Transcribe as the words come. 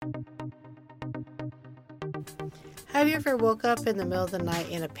Have you ever woke up in the middle of the night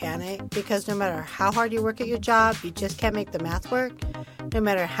in a panic because no matter how hard you work at your job, you just can't make the math work? No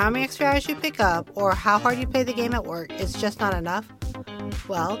matter how many extra hours you pick up or how hard you play the game at work, it's just not enough?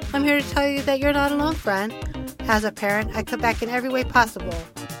 Well, I'm here to tell you that you're not alone, friend. As a parent, I cut back in every way possible.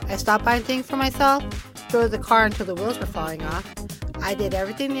 I stopped buying things for myself, drove the car until the wheels were falling off. I did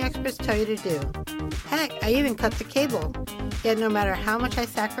everything the experts tell you to do. Heck, I even cut the cable. Yet no matter how much I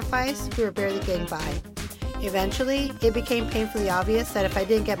sacrificed, we were barely getting by. Eventually, it became painfully obvious that if I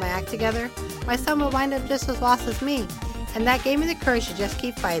didn't get my act together, my son would wind up just as lost as me, and that gave me the courage to just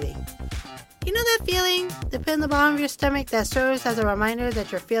keep fighting. You know that feeling? The pit in the bottom of your stomach that serves as a reminder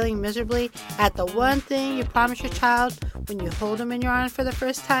that you're failing miserably at the one thing you promised your child when you hold him in your arms for the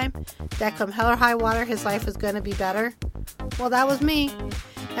first time, that come hell or high water his life was going to be better? Well, that was me,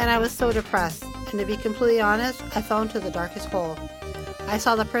 and I was so depressed, and to be completely honest, I fell into the darkest hole. I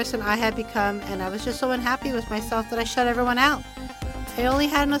saw the person I had become, and I was just so unhappy with myself that I shut everyone out. I only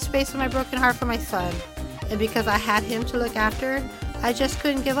had enough space in my broken heart for my son, and because I had him to look after, I just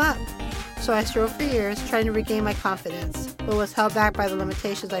couldn't give up. So I strove for years trying to regain my confidence, but was held back by the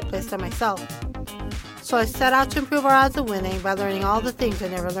limitations I placed on myself. So I set out to improve our odds of winning by learning all the things I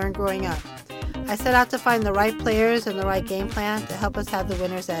never learned growing up. I set out to find the right players and the right game plan to help us have the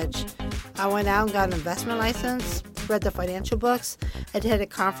winner's edge. I went out and got an investment license, read the financial books, attended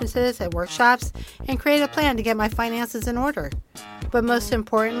conferences and workshops, and created a plan to get my finances in order. But most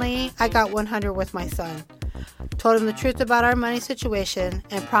importantly, I got 100 with my son. Told him the truth about our money situation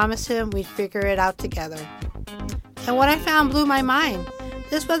and promised him we'd figure it out together. And what I found blew my mind.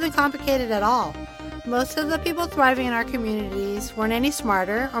 This wasn't complicated at all. Most of the people thriving in our communities weren't any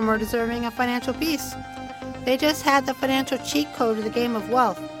smarter or more deserving of financial peace. They just had the financial cheat code of the game of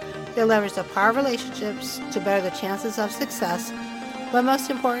wealth. They leveraged the power of relationships to better the chances of success, but most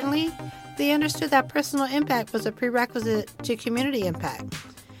importantly, they understood that personal impact was a prerequisite to community impact.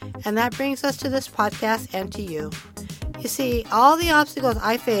 And that brings us to this podcast and to you. You see, all the obstacles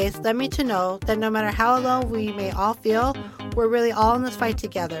I faced led me to know that no matter how alone we may all feel, we're really all in this fight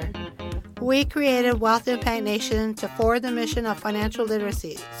together. We created Wealth Impact Nation to forward the mission of financial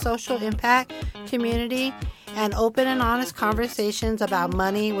literacy, social impact, community, and open and honest conversations about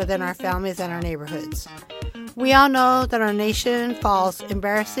money within our families and our neighborhoods. We all know that our nation falls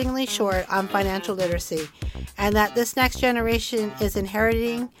embarrassingly short on financial literacy, and that this next generation is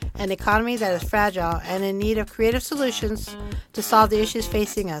inheriting an economy that is fragile and in need of creative solutions to solve the issues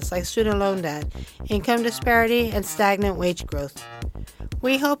facing us, like student loan debt, income disparity, and stagnant wage growth.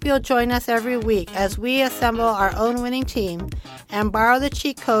 We hope you'll join us every week as we assemble our own winning team and borrow the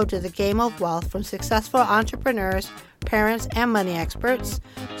cheat code to the game of wealth from successful entrepreneurs, parents, and money experts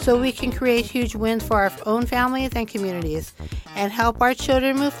so we can create huge wins for our own families and communities and help our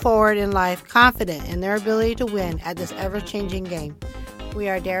children move forward in life confident in their ability to win at this ever-changing game. We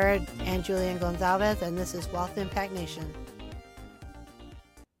are Dara and Julian Goncalves, and this is Wealth Impact Nation.